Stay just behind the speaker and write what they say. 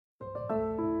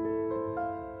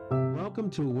Welcome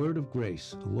to A Word of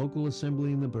Grace, a local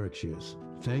assembly in the Berkshires.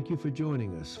 Thank you for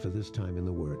joining us for this time in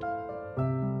the Word.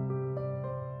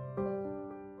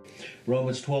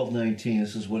 Romans 12:19,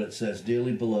 this is what it says.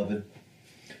 Dearly beloved,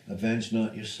 avenge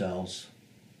not yourselves,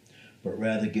 but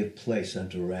rather give place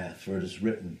unto wrath. For it is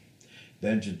written,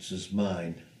 vengeance is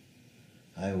mine,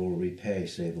 I will repay,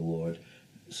 says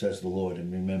the Lord.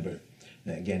 And remember,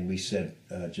 again, we said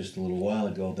just a little while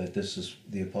ago that this is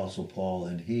the Apostle Paul,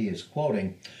 and he is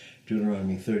quoting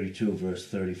Deuteronomy 32, verse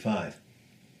 35.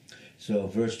 So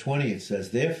verse 20, it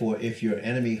says, therefore, if your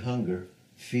enemy hunger,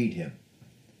 feed him.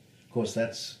 Of course,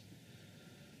 that's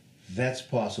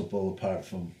possible apart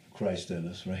from Christ in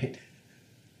us, right?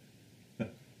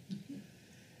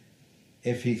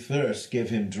 If he thirsts, give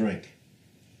him drink.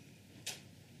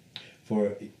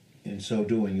 For in so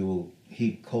doing you will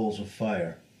heap coals of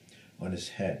fire on his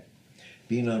head.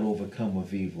 Be not overcome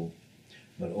of evil,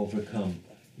 but overcome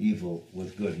evil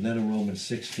with good. And then in Romans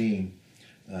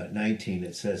 16:19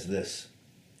 it says this.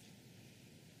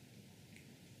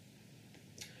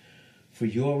 For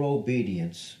your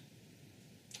obedience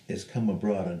is come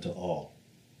abroad unto all.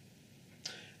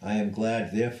 I am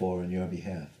glad therefore in your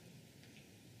behalf.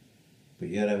 But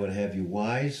yet I would have you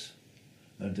wise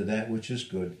unto that which is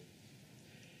good,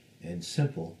 and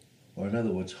simple, or in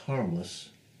other words, harmless,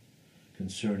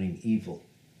 concerning evil.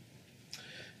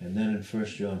 And then in 1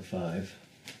 John 5,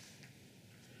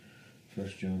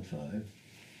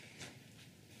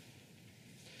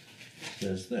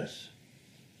 says this.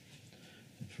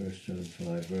 In 1 John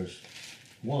 5, verse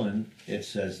 1, it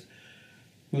says,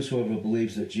 whosoever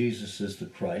believes that Jesus is the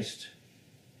Christ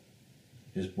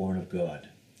is born of God.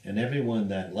 And everyone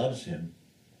that loves him,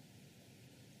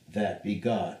 that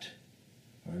begot,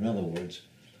 or in other words,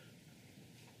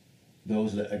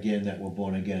 those that were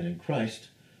born again in Christ,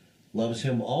 loves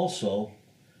him also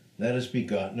that is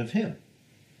begotten of him.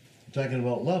 We're talking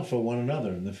about love for one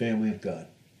another in the family of God.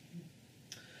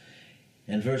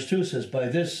 And verse 2 says, by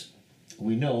this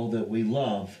we know that we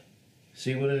love,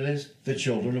 see what it is? The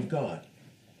children of God,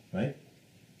 right?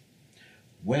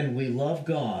 When we love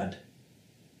God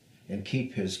and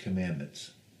keep his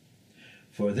commandments.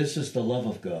 For this is the love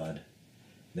of God,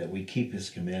 that we keep his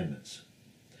commandments.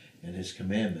 And his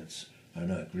commandments are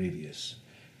not grievous.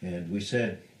 And we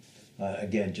said,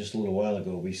 again, just a little while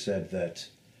ago, we said that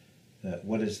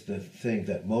what is the thing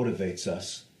that motivates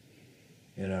us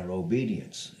in our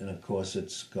obedience? And of course,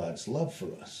 it's God's love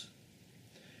for us.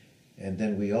 And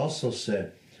then we also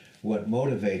said what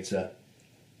motivates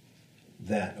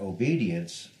that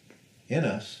obedience in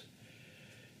us,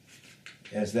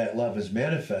 as that love is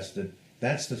manifested,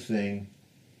 that's the thing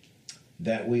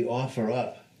that we offer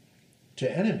up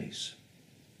to enemies.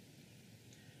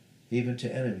 Even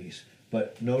to enemies.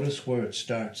 But notice where it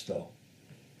starts, though.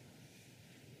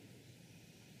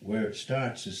 Where it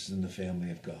starts is in the family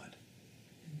of God.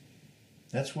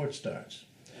 That's where it starts.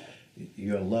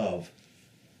 Your love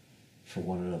for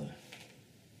one another.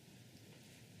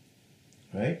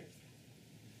 Right?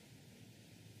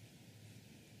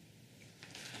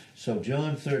 So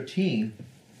John 13,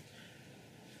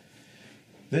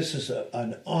 this is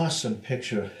an awesome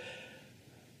picture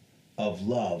of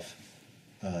love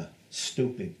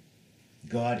stooping,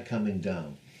 God coming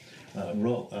down.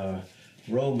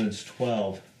 Romans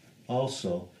 12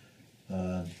 also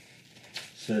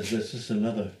says this. This is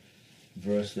another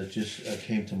verse that just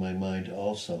came to my mind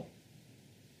also.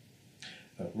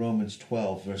 Romans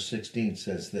 12, verse 16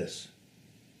 says this.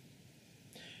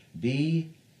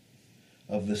 Be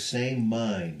of the same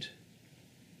mind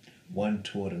one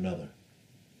toward another.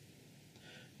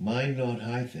 Mind not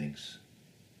high things,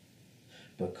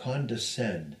 but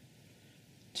condescend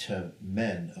to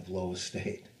men of low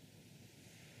estate.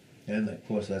 And of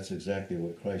course that's exactly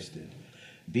what Christ did.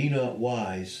 Be not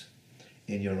wise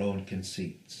in your own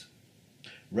conceits.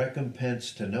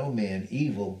 Recompense to no man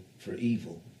evil for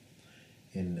evil,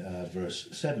 in verse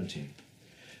 17.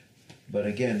 But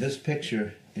again, this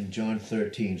picture in John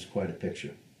 13 is quite a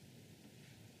picture.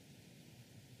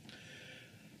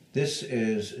 This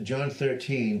is, John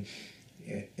 13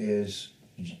 is,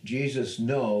 Jesus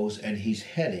knows, and he's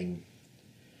heading,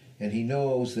 and he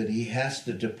knows that he has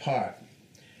to depart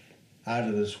out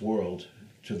of this world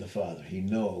to the Father. He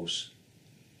knows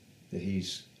that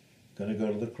he's going to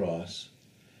go to the cross,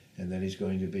 and then he's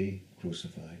going to be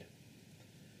crucified.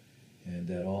 And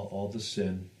that all the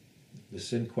sin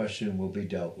question will be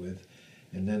dealt with,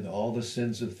 and then all the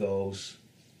sins of those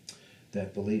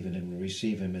that believe in him and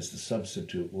receive him as the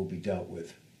substitute will be dealt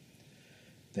with.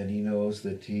 Then he knows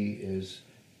that he is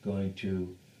going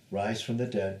to rise from the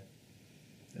dead,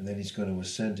 and then he's going to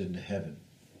ascend into heaven.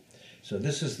 So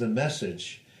this is the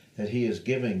message that he is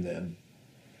giving them.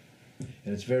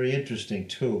 And it's very interesting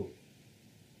too.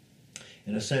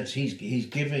 In a sense, he's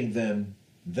giving them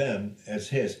as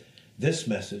his, this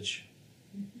message.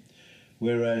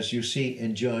 Whereas you see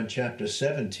in John chapter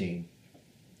 17,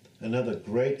 another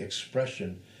great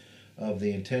expression of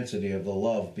the intensity of the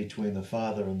love between the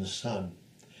Father and the Son.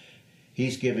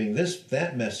 He's giving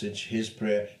that message, his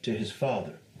prayer, to his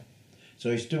Father.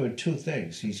 So he's doing two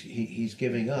things. He's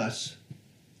giving us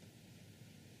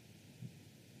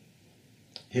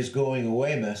his going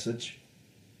away message,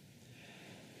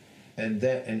 and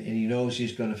he knows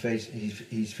he's going to face.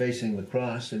 He's facing the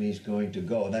cross, and he's going to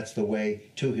go. That's the way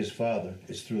to his Father,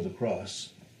 is through the cross.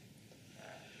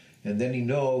 And then he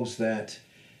knows that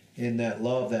in that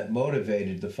love that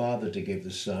motivated the Father to give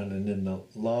the Son, and in the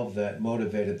love that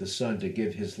motivated the Son to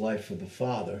give his life for the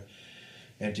Father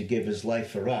and to give his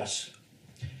life for us,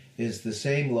 is the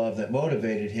same love that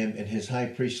motivated him in his high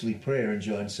priestly prayer in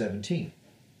John 17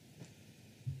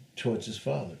 towards his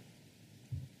Father.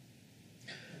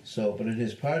 So, but in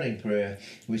his parting prayer,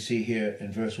 we see here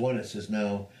in verse 1, it says,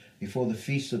 now, before the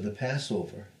feast of the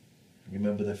Passover,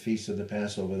 remember the feast of the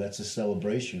Passover, that's a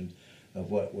celebration of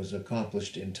what was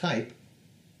accomplished in type.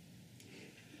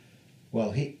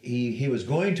 Well, he was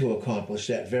going to accomplish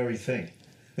that very thing.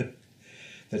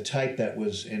 The type that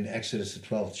was in Exodus, the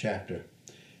 12th chapter.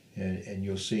 And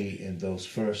you'll see in those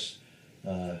first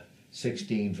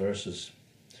 16 verses,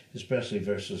 especially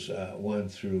verses 1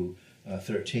 through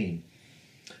 13,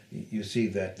 you see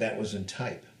that was in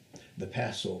type, the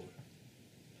Passover,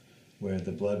 where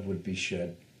the blood would be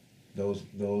shed, those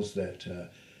that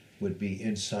would be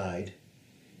inside,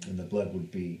 and the blood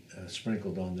would be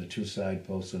sprinkled on the two side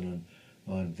posts and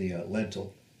on the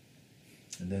lintel,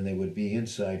 and then they would be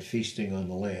inside feasting on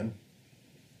the lamb,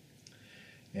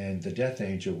 and the death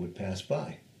angel would pass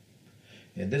by.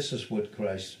 And this is what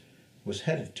Christ was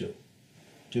headed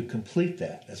to complete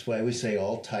that. That's why we say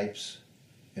all types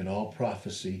and all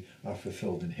prophecy are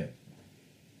fulfilled in him.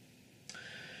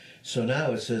 So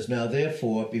now it says, now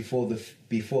therefore, before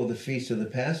the feast of the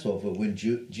Passover, when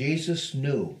Jesus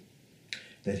knew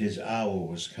that his hour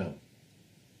was come,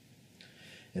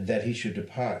 and that he should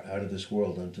depart out of this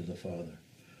world unto the Father.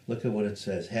 Look at what it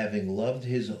says, having loved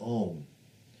his own,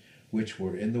 which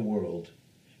were in the world,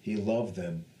 he loved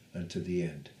them unto the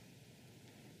end.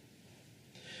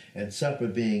 And supper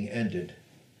being ended,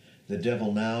 the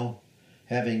devil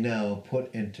having now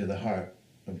put into the heart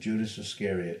of Judas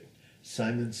Iscariot,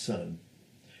 Simon's son,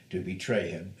 to betray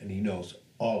him, and he knows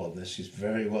all of this, he's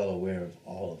very well aware of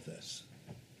all of this.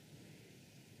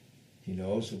 He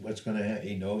knows what's going to happen.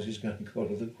 He knows he's going to go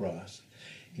to the cross.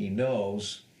 He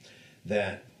knows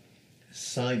that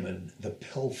Simon, the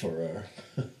pilferer,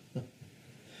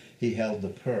 he held the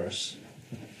purse,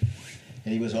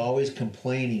 and he was always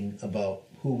complaining about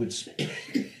who would,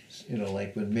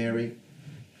 like when Mary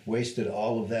wasted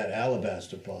all of that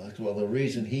alabaster box. Well, the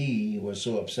reason he was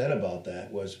so upset about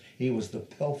that was he was the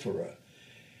pilferer.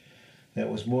 That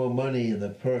was more money in the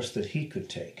purse that he could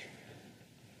take.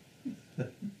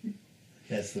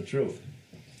 That's the truth.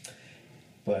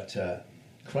 But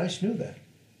Christ knew that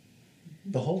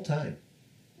the whole time.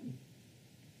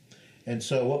 And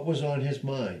so what was on his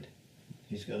mind?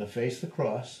 He's going to face the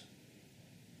cross.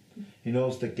 He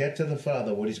knows to get to the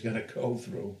Father what he's going to go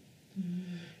through.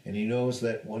 Mm-hmm. And he knows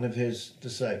that one of his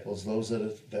disciples, those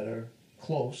that are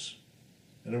close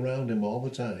and around him all the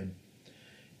time,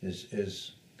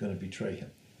 is going to betray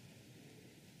him.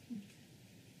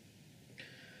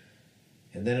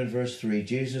 And then in verse 3,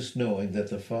 Jesus, knowing that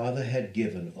the Father had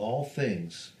given all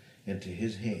things into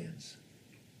his hands,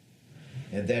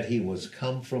 and that he was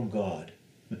come from God,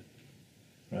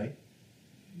 right?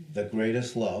 The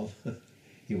greatest love,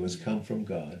 he was come from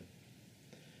God.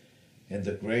 And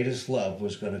the greatest love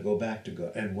was going to go back to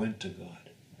God and went to God.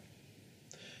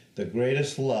 The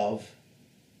greatest love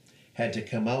had to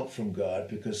come out from God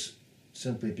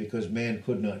simply because man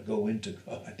could not go into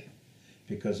God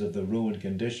because of the ruined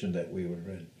condition that we were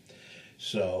in.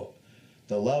 So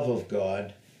the love of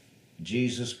God,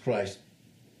 Jesus Christ,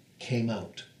 came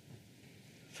out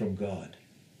from God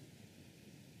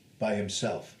by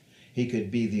himself. He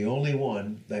could be the only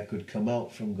one that could come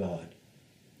out from God.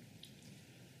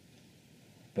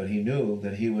 But he knew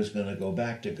that he was going to go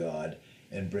back to God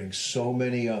and bring so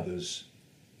many others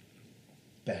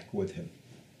back with him.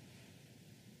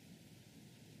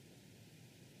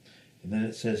 And then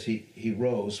it says he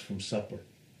rose from supper.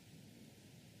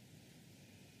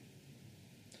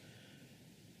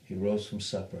 He rose from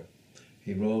supper.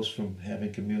 He rose from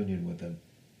having communion with them.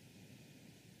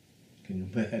 Can you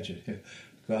imagine?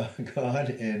 God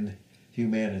and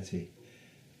humanity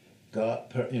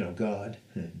God,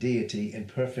 deity, and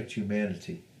perfect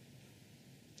humanity.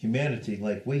 Humanity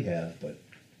like we have, but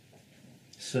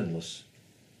sinless.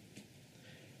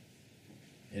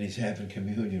 And he's having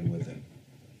communion with him.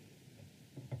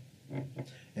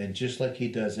 And just like he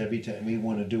does every time, we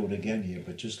want to do it again here,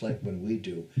 but just like when we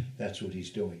do, that's what he's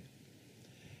doing.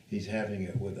 He's having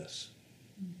it with us.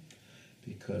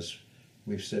 Because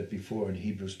we've said before in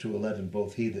Hebrews 2:11,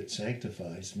 both he that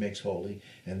sanctifies makes holy,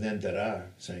 and them that are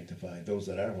sanctified, those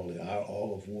that are holy, are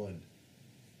all of one.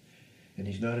 And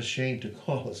he's not ashamed to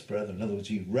call us brethren. In other words,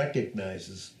 he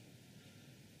recognizes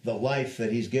the life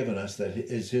that he's given us, that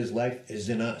is his life is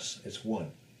in us. It's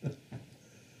one.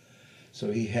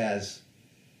 So he has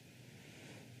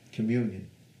communion.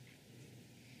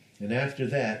 And after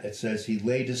that, it says he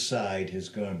laid aside his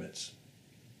garments.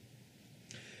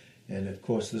 And of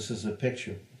course, this is a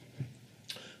picture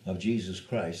of Jesus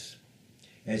Christ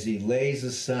as he lays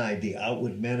aside the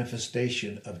outward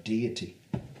manifestation of deity.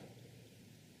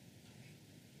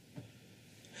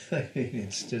 I mean,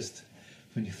 it's just,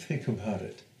 when you think about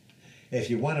it, if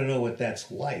you want to know what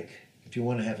that's like, if you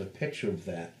want to have a picture of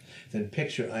that, then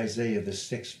picture Isaiah, the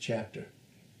 6th chapter.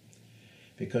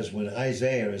 Because when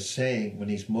Isaiah is saying, when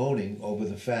he's moaning over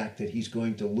the fact that he's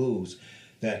going to lose,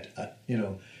 that,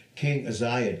 King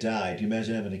Uzziah died. You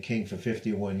imagine having a king for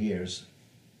 51 years.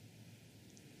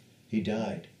 He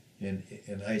died. And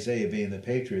Isaiah, being the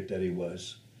patriot that he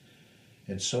was,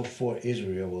 and so for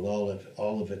Israel with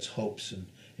all of its hopes and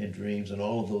dreams and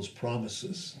all of those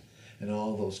promises and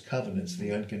all of those covenants,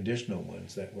 the unconditional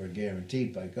ones that were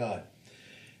guaranteed by God.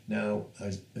 Now,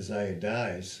 Uzziah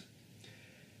dies,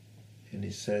 and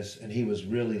he says, and he was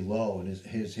really low, and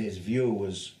his view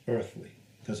was earthly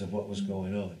because of what was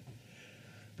going on.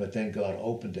 But then God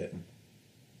opened it and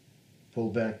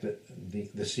pulled back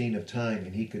the scene of time,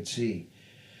 and he could see.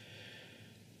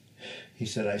 He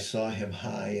said, I saw him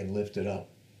high and lifted up.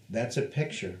 That's a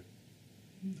picture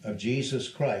of Jesus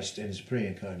Christ in his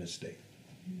pre-incarnate state.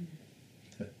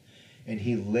 And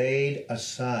he laid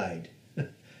aside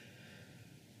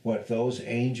what those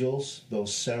angels,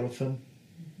 those seraphim,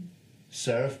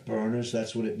 seraph burners,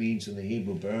 that's what it means in the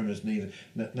Hebrew, burners, in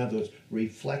other words,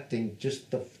 reflecting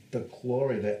just the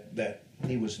glory that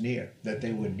he was near, that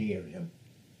they were near him.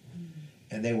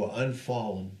 And they were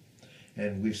unfallen.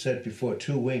 And we've said before,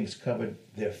 2 wings covered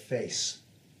their face.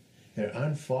 They're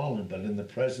unfallen, but in the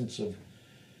presence of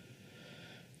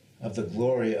the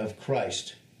glory of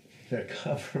Christ, they're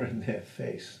covering their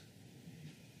face.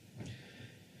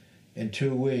 And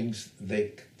 2 wings,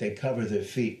 they cover their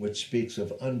feet, which speaks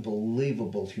of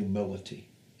unbelievable humility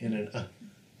in an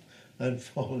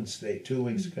unfallen state. 2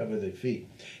 wings cover their feet.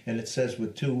 And it says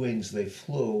with 2 wings they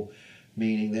flew,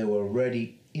 meaning they were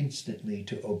ready instantly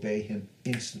to obey him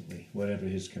instantly, whatever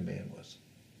his command was.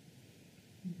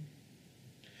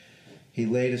 He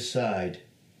laid aside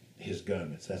his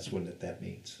garments. That's what that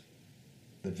means.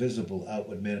 The visible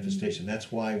outward manifestation.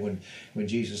 That's why when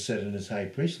Jesus said in his high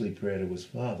priestly prayer to his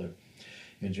Father,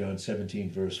 in John 17,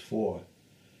 verse 4,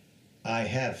 I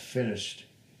have finished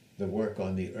the work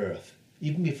on the earth.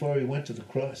 Even before he went to the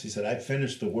cross, he said, I've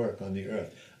finished the work on the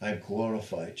earth. I've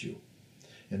glorified you.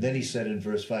 And then he said in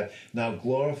verse 5, now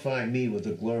glorify me with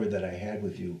the glory that I had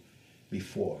with you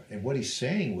before. And what he's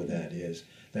saying with that is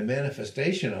the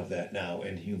manifestation of that now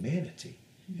in humanity,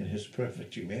 in his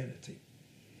perfect humanity.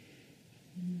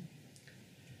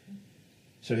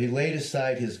 So he laid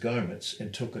aside his garments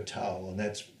and took a towel, and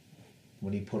that's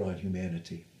when he put on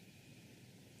humanity.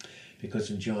 Because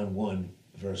in John 1,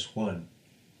 verse 1,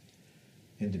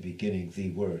 in the beginning,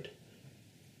 the Word,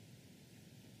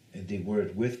 and the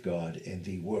Word with God, and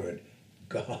the Word,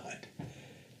 God.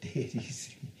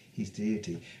 He's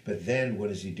deity. But then what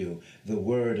does he do? The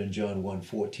Word in John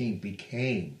 1:14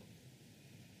 became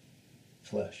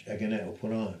flesh. Eganeo,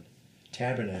 put on.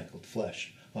 Tabernacled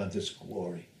flesh on this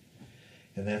glory.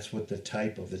 And that's what the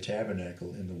type of the tabernacle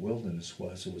in the wilderness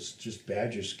was. It was just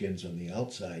badger skins on the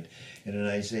outside. And in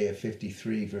Isaiah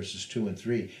 53, verses 2 and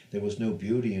 3, there was no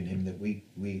beauty in him that we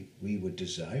would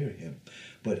desire him.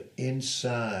 But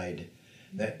inside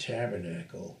that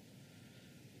tabernacle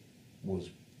was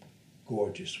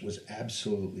gorgeous, was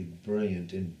absolutely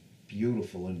brilliant and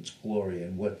beautiful in its glory.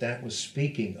 And what that was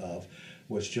speaking of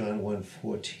was John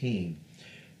 1:14,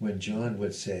 when John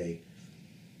would say,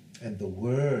 and the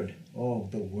Word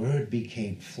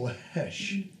became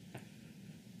flesh.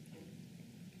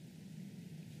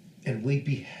 And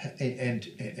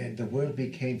and the Word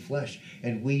became flesh,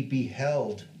 and we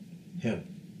beheld him.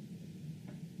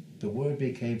 The Word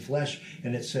became flesh,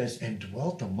 and it says, and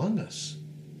dwelt among us.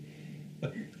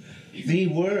 The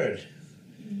Word,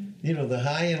 the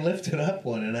high and lifted up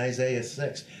one in Isaiah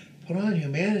 6, put on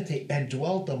humanity and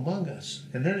dwelt among us.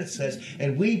 And then it says,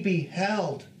 and we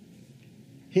beheld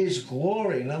his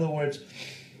glory. In other words,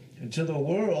 to the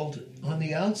world on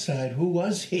the outside, who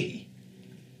was he?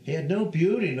 He had no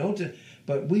beauty,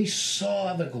 but we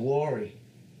saw the glory.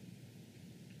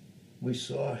 We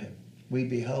saw him. We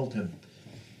beheld him.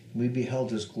 We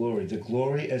beheld his glory. The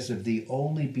glory as of the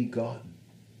only begotten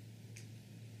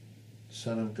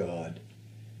Son of God.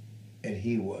 And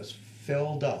he was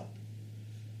filled up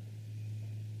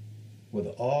with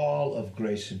all of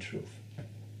grace and truth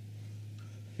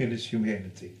in his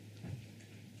humanity.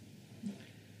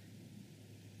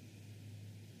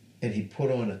 And he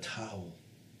put on a towel.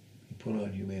 He put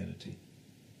on humanity.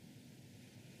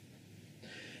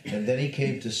 And then he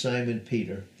came to Simon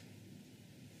Peter.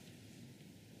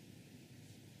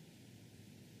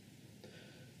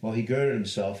 Well, he girded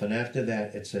himself, and after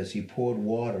that, it says, he poured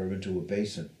water into a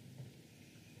basin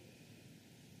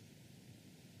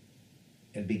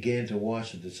and began to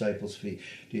wash the disciples' feet.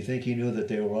 Do you think he knew that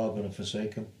they were all going to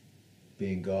forsake him,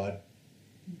 being God?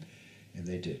 And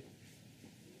they did.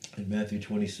 In Matthew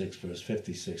 26, verse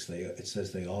 56, it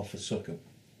says they all forsook him.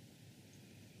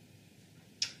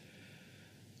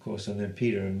 Of course, and then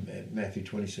Peter in Matthew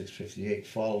 26, 58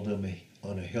 followed him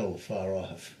on a hill far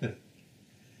off.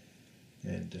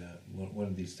 And one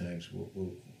of these times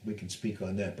we can speak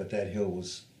on that, but that hill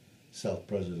was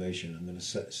self-preservation. I'm going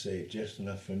to say just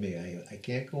enough for me. I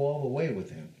can't go all the way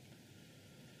with him.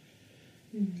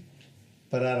 Mm-hmm.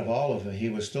 But out of all of them, he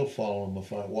was still following him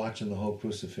afar, watching the whole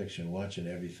crucifixion, watching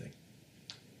everything.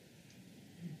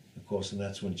 Of course, and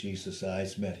that's when Jesus'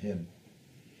 eyes met him.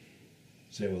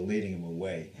 So they were leading him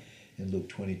away in Luke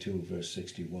 22, verse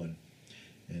 61.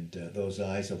 And those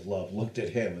eyes of love looked at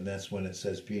him, and that's when it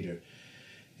says Peter,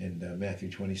 in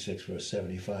Matthew 26, verse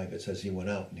 75, it says he went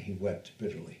out and he wept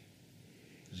bitterly.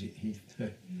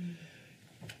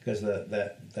 Because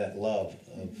that love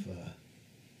of,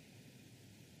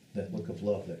 that look of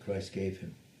love that Christ gave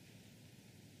him.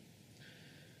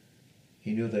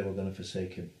 He knew they were going to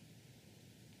forsake him.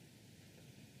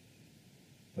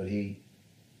 But he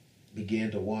began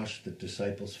to wash the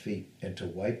disciples' feet and to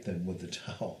wipe them with the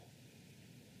towel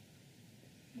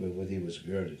wherewith he was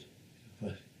girded.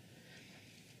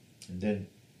 And then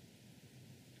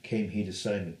came he to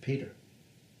Simon Peter.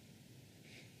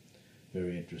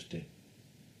 Very interesting.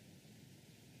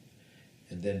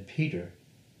 And then Peter,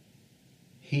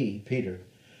 Peter,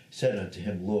 said unto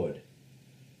him, Lord.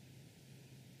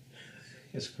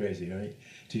 It's crazy, right?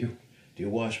 Do you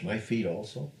wash my feet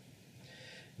also?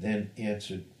 Then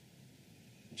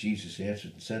Jesus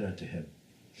answered and said unto him,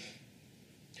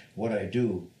 what I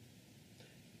do,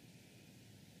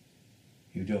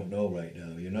 you don't know right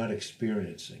now. You're not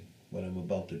experiencing what I'm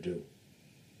about to do.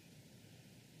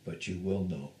 But you will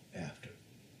know after.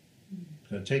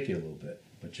 It's going to take you a little bit,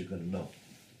 but you're going to know.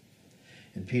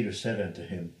 And Peter said unto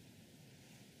him,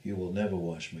 you will never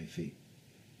wash my feet.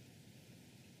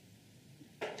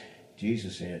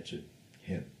 Jesus answered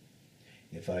him,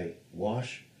 if I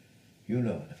wash, you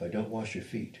know, if I don't wash your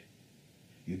feet,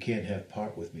 you can't have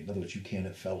part with me. In other words, you can't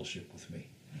have fellowship with me.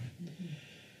 Mm-hmm.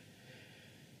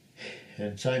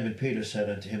 And Simon Peter said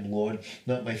unto him, Lord,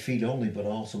 not my feet only, but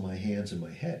also my hands and my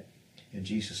head. And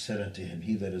Jesus said unto him,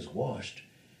 he that is washed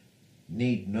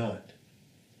need not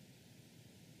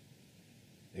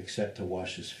except to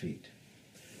wash his feet,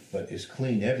 but is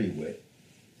clean every whit,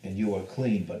 and you are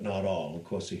clean, but not all. Of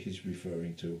course, he's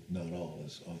referring to not all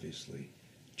as obviously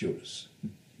Judas.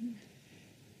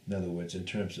 In other words, in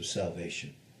terms of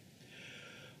salvation.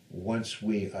 Once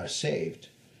we are saved,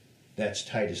 that's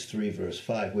Titus 3, verse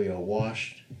 5, we are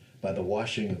washed by the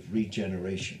washing of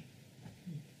regeneration.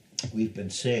 We've been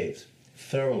saved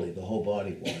thoroughly, the whole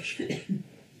body washed.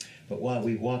 But while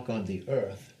we walk on the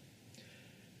earth,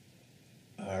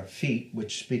 our feet,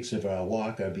 which speaks of our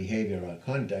walk, our behavior, our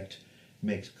conduct,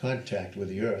 makes contact with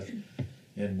the earth,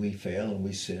 and we fail and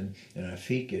we sin, and our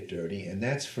feet get dirty, and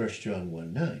that's 1 John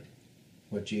 1:9,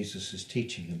 what Jesus is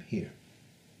teaching him here.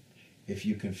 If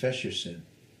you confess your sin,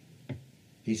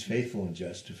 he's faithful and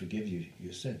just to forgive you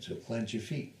your sins. He'll cleanse your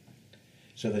feet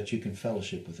so that you can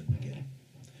fellowship with him again.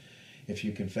 If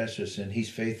you confess your sin, he's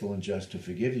faithful and just to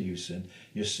forgive you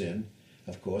your sin,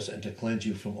 of course, and to cleanse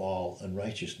you from all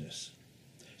unrighteousness.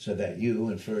 So that you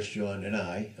and 1 John and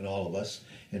I and all of us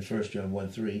in 1 John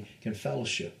 1:3 can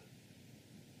fellowship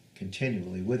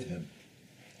continually with him.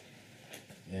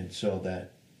 And so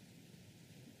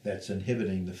that's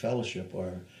inhibiting the fellowship,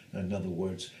 or in other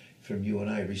words, from you and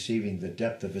I receiving the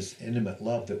depth of his intimate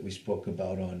love that we spoke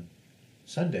about on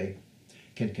Sunday,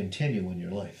 can continue in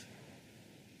your life.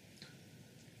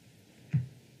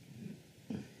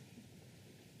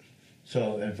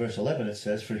 So in verse 11 it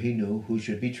says, for he knew who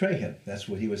should betray him. That's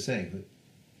what he was saying.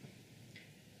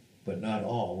 But not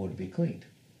all would be cleaned.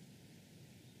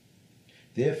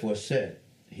 Therefore said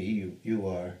he, you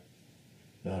are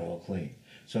not all clean.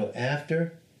 So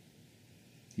after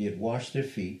he had washed their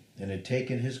feet and had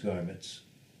taken his garments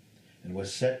and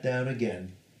was set down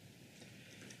again,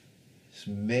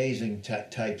 some amazing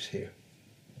types here.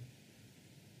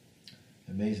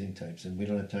 Amazing types. And we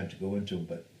don't have time to go into them,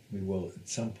 but we will at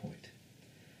some point.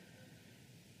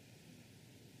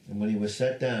 And when he was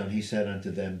set down, he said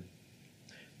unto them,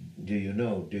 do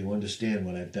you understand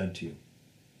what I've done to you?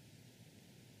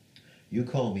 You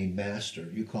call me master,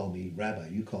 you call me rabbi,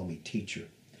 you call me teacher.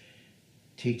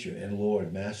 Teacher and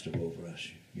Lord, master over us.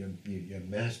 You're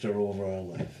master over our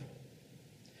life.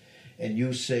 And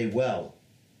you say, well,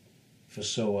 for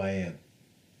so I am.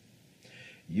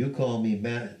 You call me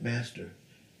master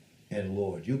and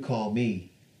Lord. You call me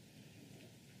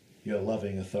your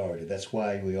loving authority. That's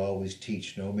why we always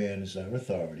teach no man is our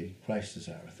authority. Christ is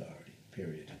our authority,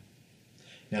 period.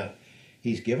 Now,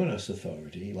 he's given us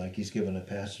authority, like he's given a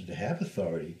pastor to have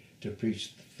authority to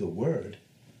preach the word,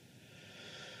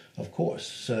 of course,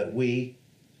 so that we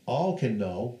all can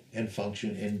know and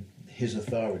function in his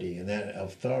authority. And that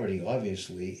authority,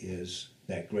 obviously, is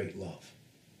that great love.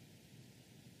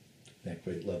 That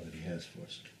great love that he has for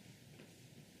us.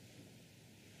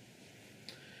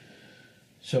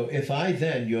 So if I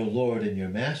then, your Lord and your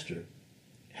Master,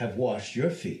 have washed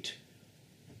your feet,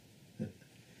 can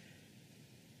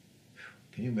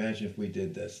you imagine if we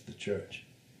did this, the church?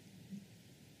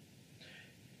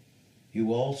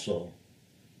 You also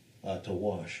are to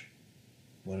wash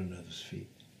one another's feet.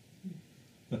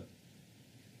 For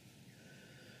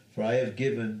I have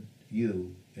given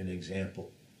you an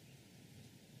example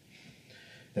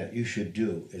that you should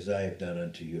do as I have done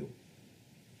unto you.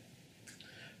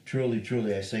 Truly,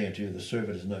 truly, I say unto you, the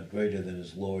servant is not greater than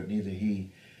his Lord, neither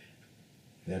he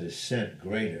that is sent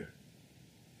greater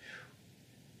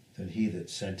than he that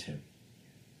sent him.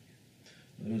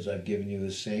 In other words, I've given you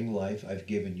the same life, I've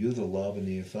given you the love and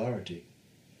the authority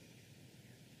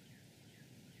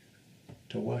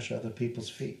to wash other people's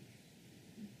feet.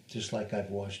 Just like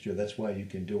I've washed you. That's why you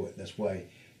can do it. That's why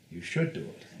you should do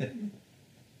it.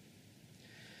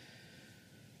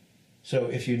 So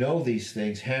if you know these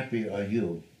things, happy are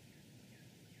you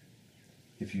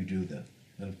if you do them.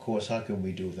 And of course, how can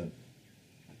we do them?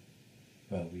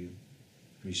 Well, we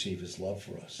receive his love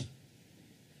for us.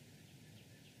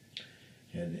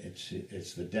 And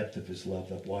it's the depth of his love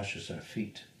that washes our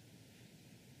feet.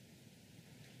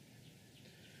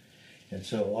 And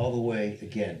so all the way,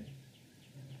 again,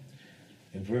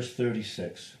 in verse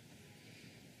 36,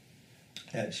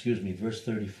 verse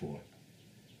 34,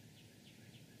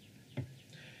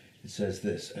 it says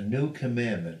this, a new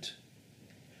commandment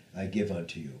I give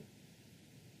unto you.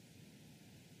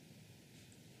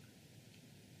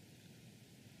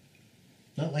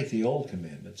 Not like the old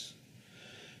commandments,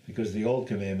 because the old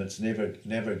commandments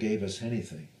never gave us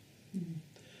anything. Mm-hmm.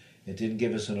 It didn't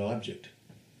give us an object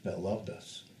that loved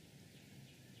us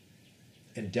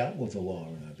and dealt with the law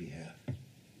on our behalf.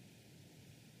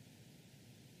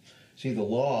 See, the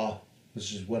law,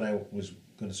 this is what I was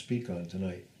going to speak on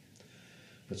tonight,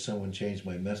 but someone changed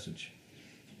my message.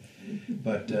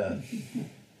 But,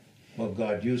 well,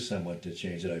 God used someone to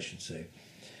change it, I should say.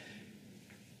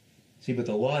 See, but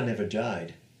the law never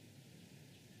died.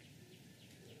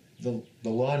 The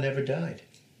law never died.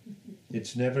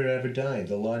 It's never, ever died.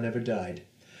 The law never died.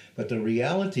 But the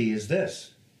reality is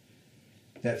this,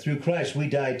 that through Christ we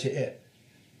died to it.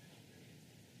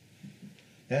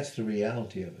 That's the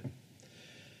reality of it.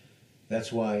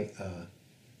 That's why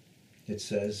it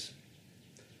says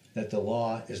that the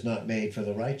law is not made for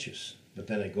the righteous. But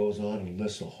then it goes on and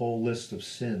lists a whole list of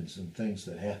sins and things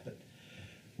that happen,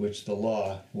 which the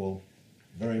law will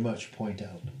very much point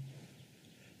out.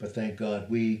 But thank God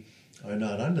we are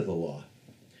not under the law.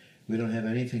 We don't have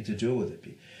anything to do with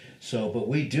it. So, but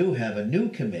we do have a new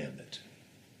commandment.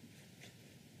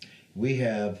 We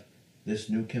have this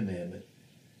new commandment,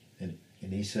 and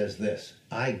he says this,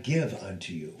 I give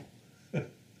unto you.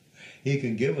 He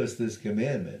can give us this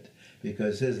commandment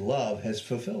because his love has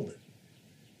fulfilled it.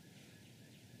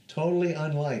 Totally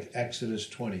unlike Exodus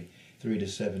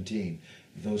 23-17.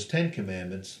 Those 10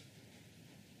 commandments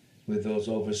with those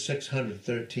over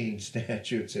 613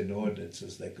 statutes and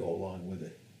ordinances that go along with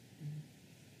it.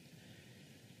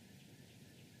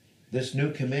 This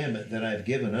new commandment that I've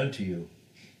given unto you,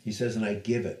 he says, and I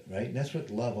give it, right? And that's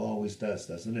what love always does,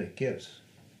 doesn't it? It gives.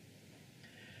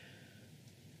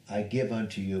 I give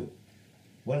unto you.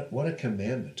 What a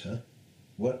commandment, huh?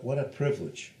 What a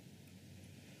privilege.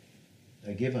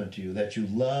 I give unto you, that you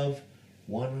love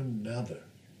one another,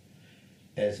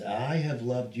 as I have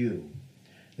loved you,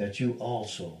 that you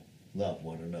also love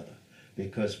one another.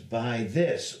 Because by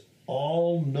this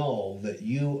all know that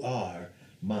you are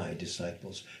my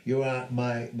disciples. You are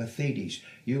my Mathetes.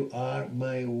 You are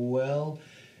my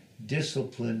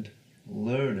well-disciplined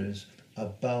learners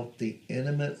about the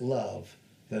intimate love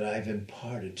that I've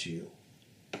imparted to you.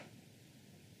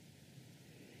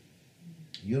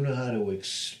 You know how to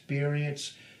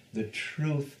experience the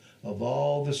truth of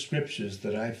all the scriptures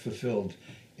that I've fulfilled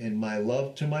in my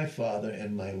love to my Father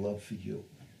and my love for you.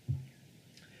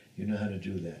 You know how to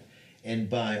do that. And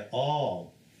by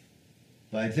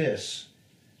this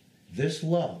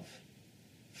love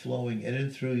flowing in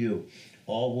and through you,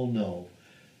 all will know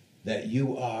that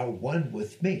you are one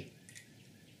with me,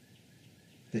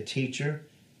 the teacher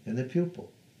and the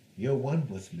pupil. You're one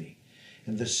with me.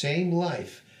 And the same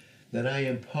life that I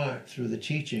impart through the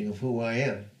teaching of who I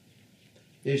am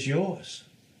is yours.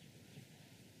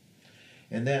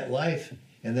 And that life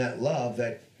and that love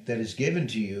that is given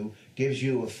to you gives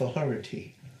you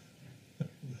authority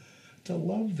to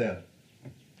love them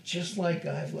just like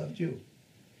I've loved you.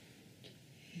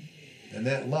 And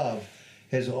that love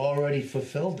has already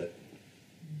fulfilled it.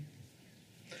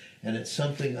 And it's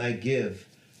something I give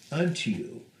unto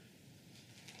you.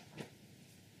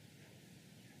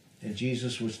 And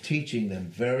Jesus was teaching them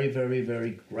very, very,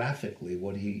 very graphically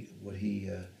what he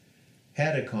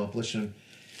had accomplished, and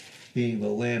being the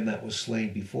lamb that was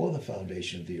slain before the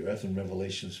foundation of the earth in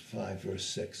Revelations 5, verse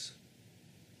 6.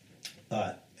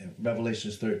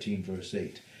 Revelations 13, verse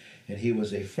 8. And he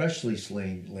was a freshly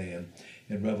slain lamb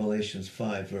in Revelations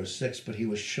 5, verse 6. But he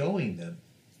was showing them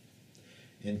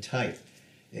in type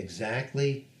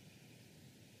exactly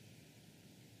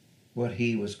what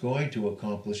he was going to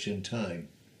accomplish in time.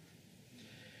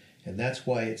 And that's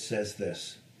why it says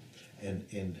this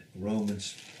in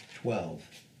Romans 12.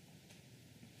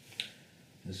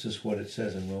 This is what it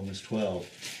says in Romans 12.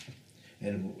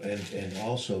 And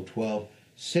also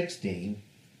 12:16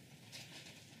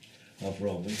 of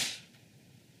Romans.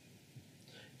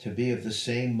 To be of the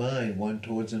same mind one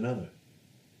towards another.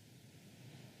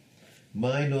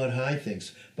 Mind not high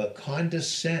things, but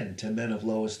condescend to men of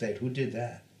low estate. Who did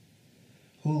that?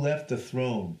 Who left the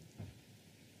throne?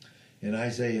 In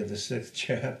Isaiah, the 6th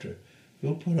chapter,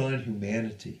 who put on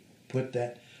humanity,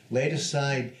 laid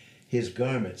aside his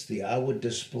garments, the outward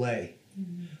display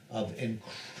of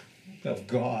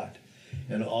God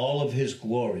and all of his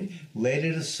glory, laid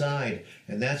it aside,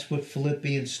 and that's what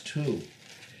Philippians 2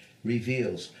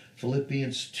 reveals.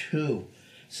 Philippians 2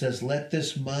 says, let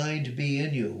this mind be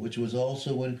in you, which was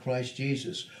also in Christ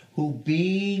Jesus, who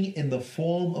being in the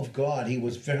form of God, he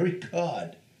was very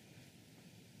God.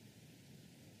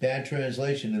 Bad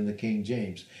translation in the King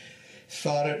James.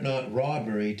 Thought it not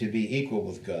robbery to be equal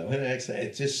with God.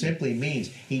 It just simply means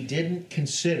he didn't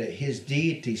consider his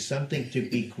deity something to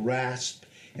be grasped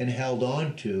and held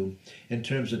on to in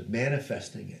terms of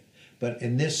manifesting it. But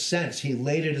in this sense, he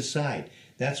laid it aside.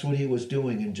 That's what he was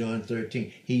doing in John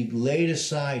 13. He laid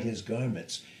aside his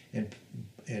garments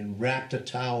and wrapped a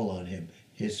towel on him,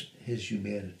 his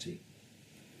humanity.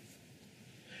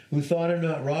 Who thought it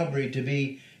not robbery to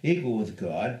be equal with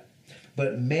God,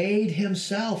 but made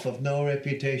himself of no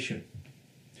reputation.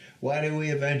 Why do we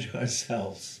avenge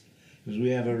ourselves? Because we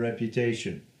have a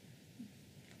reputation.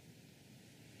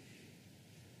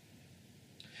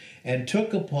 And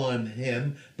took upon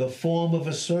him the form of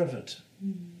a servant.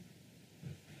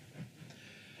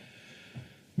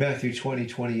 Matthew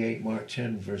 20:28, Mark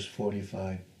 10, verse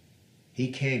 45.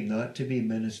 He came not to be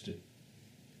ministered.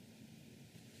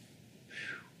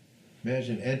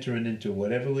 Imagine entering into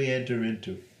whatever we enter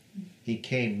into. He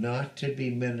came not to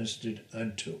be ministered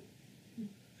unto,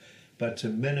 but to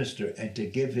minister and to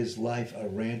give his life a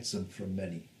ransom for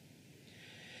many.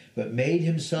 But made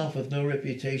himself of no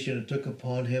reputation, and took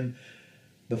upon him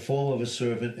the form of a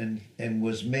servant, and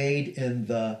was made in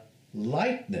the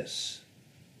likeness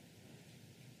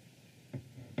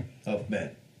of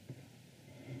men.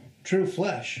 True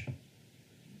flesh.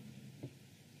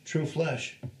 True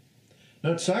flesh.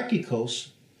 Not sarkikos,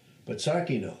 but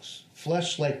sarkinos.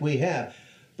 Flesh like we have,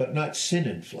 but not sin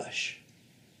in flesh.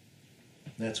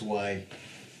 That's why,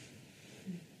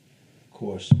 of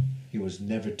course, he was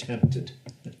never tempted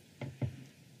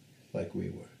like we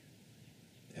were,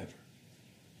 ever.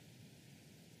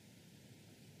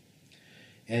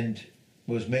 And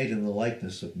was made in the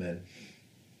likeness of men.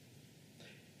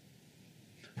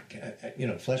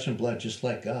 Flesh and blood just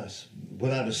like us,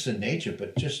 without a sin nature,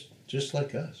 but just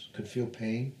like us. Could feel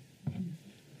pain,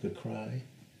 could cry,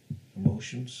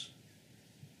 emotions.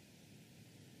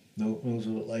 knows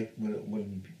what it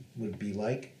would be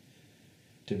like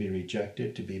to be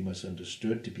rejected, to be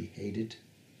misunderstood, to be hated.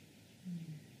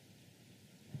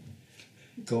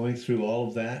 Going through all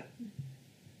of that,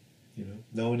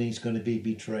 knowing he's going to be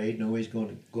betrayed, knowing he's going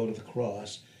to go to the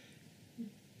cross,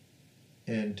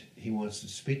 and he wants to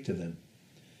speak to them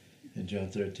in John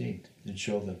 13 and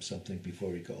show them something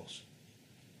before he goes.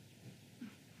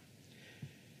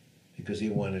 Because he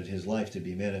wanted his life to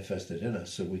be manifested in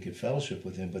us so we could fellowship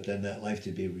with him, but then that life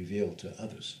to be revealed to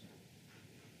others.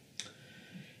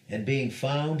 And being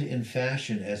found in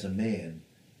fashion as a man.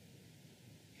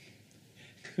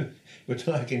 We're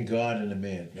talking God and a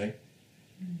man, right?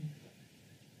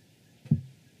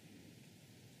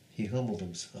 He humbled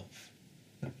himself.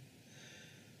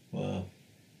 Wow.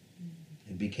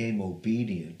 And became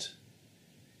obedient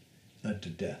unto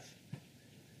death.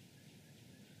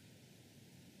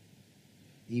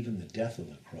 Even the death of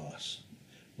the cross.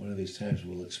 One of these times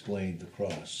we'll explain the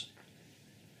cross.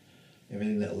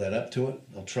 Everything that led up to it,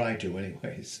 I'll try to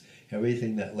anyways.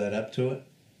 Everything that led up to it,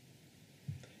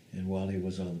 and while he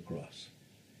was on the cross.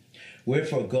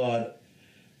 Wherefore God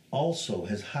also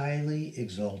has highly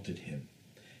exalted him,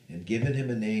 and given him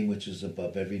a name which is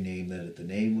above every name, that at the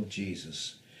name of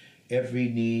Jesus every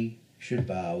knee should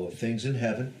bow, of things in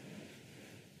heaven,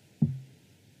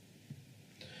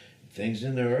 things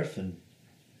in the earth, and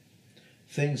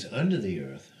things under the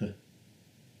earth.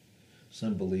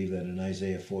 Some believe that in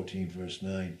Isaiah 14 verse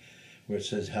 9, where it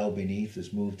says, hell beneath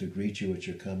is moved to greet you at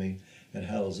your coming, and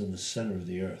hell is in the center of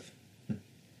the earth.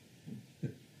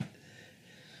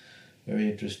 Very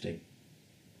interesting.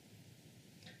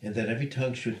 And that every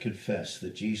tongue should confess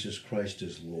that Jesus Christ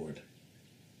is Lord,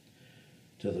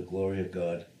 to the glory of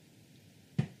God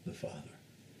the Father.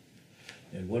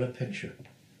 And what a picture.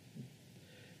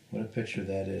 What a picture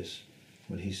that is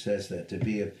when he says that. To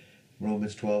be of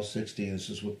Romans 12:16, this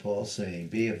is what Paul's saying,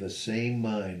 be of the same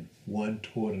mind one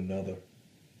toward another.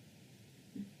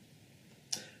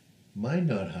 Mind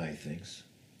not high things,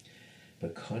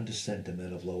 but condescend to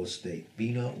men of low estate.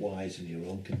 Be not wise in your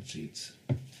own conceits.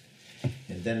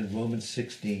 And then in Romans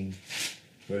 16,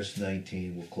 verse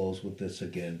 19, we'll close with this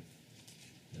again,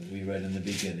 that we read in the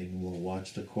beginning. We'll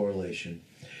watch the correlation.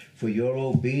 For your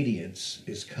obedience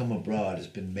is come abroad, has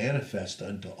been manifest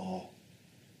unto all.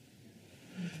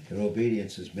 Your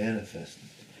obedience is manifested,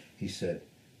 he said,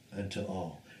 unto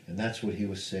all. And that's what he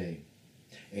was saying.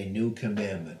 A new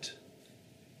commandment.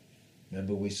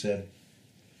 Remember we said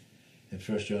in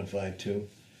 1 John 5:2,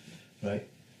 right?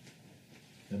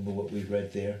 Remember what we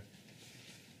read there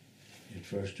in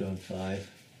 1 John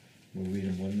 5. We'll read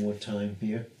them one more time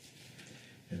here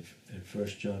in 1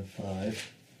 John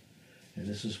 5. And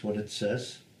this is what it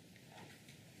says.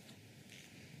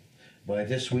 By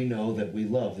this we know that we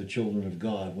love the children of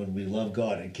God, when we love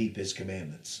God and keep his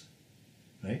commandments.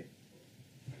 Right?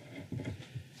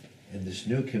 And this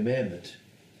new commandment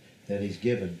that he's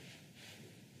given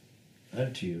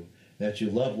unto you, that you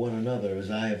love one another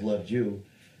as I have loved you,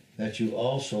 that you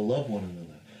also love one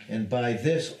another. And by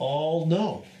this all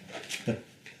know.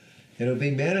 It'll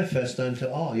be manifest unto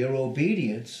all. Your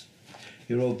obedience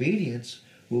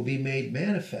will be made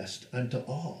manifest unto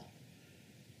all.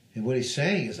 And what he's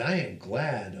saying is, I am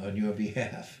glad on your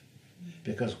behalf,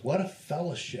 because what a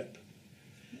fellowship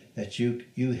that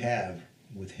you have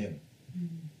with him.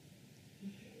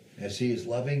 As he is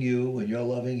loving you and you're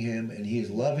loving him, and he is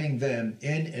loving them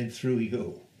in and through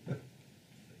you.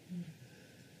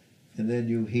 And then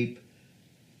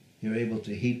you're able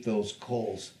to heap those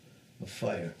coals of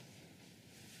fire,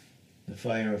 the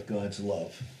fire of God's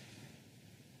love,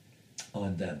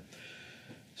 on them.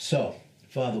 So,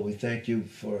 Father, we thank you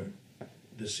for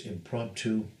this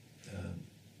impromptu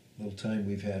little time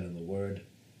we've had in the Word.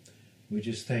 We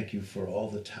just thank you for all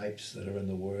the types that are in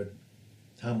the Word,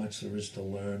 how much there is to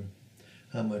learn,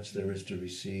 how much there is to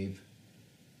receive.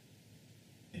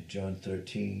 In John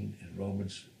 13, in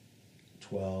Romans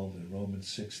 12, in Romans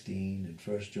 16,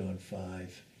 in 1 John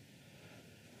 5,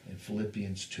 in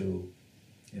Philippians 2,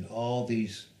 in all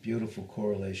these beautiful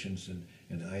correlations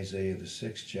in Isaiah, the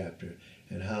 6th chapter,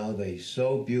 and how they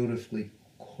so beautifully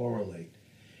correlate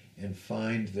and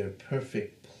find their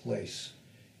perfect place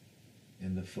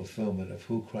in the fulfillment of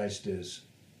who Christ is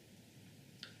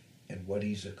and what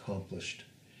he's accomplished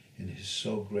in his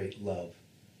so great love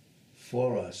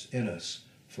for us, in us,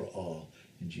 for all.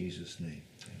 In Jesus' name,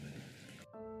 amen.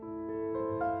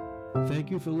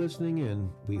 Thank you for listening in.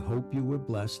 We hope you were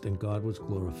blessed and God was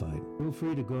glorified. Feel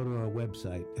free to go to our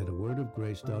website at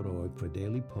awordofgrace.org for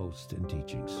daily posts and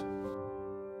teachings.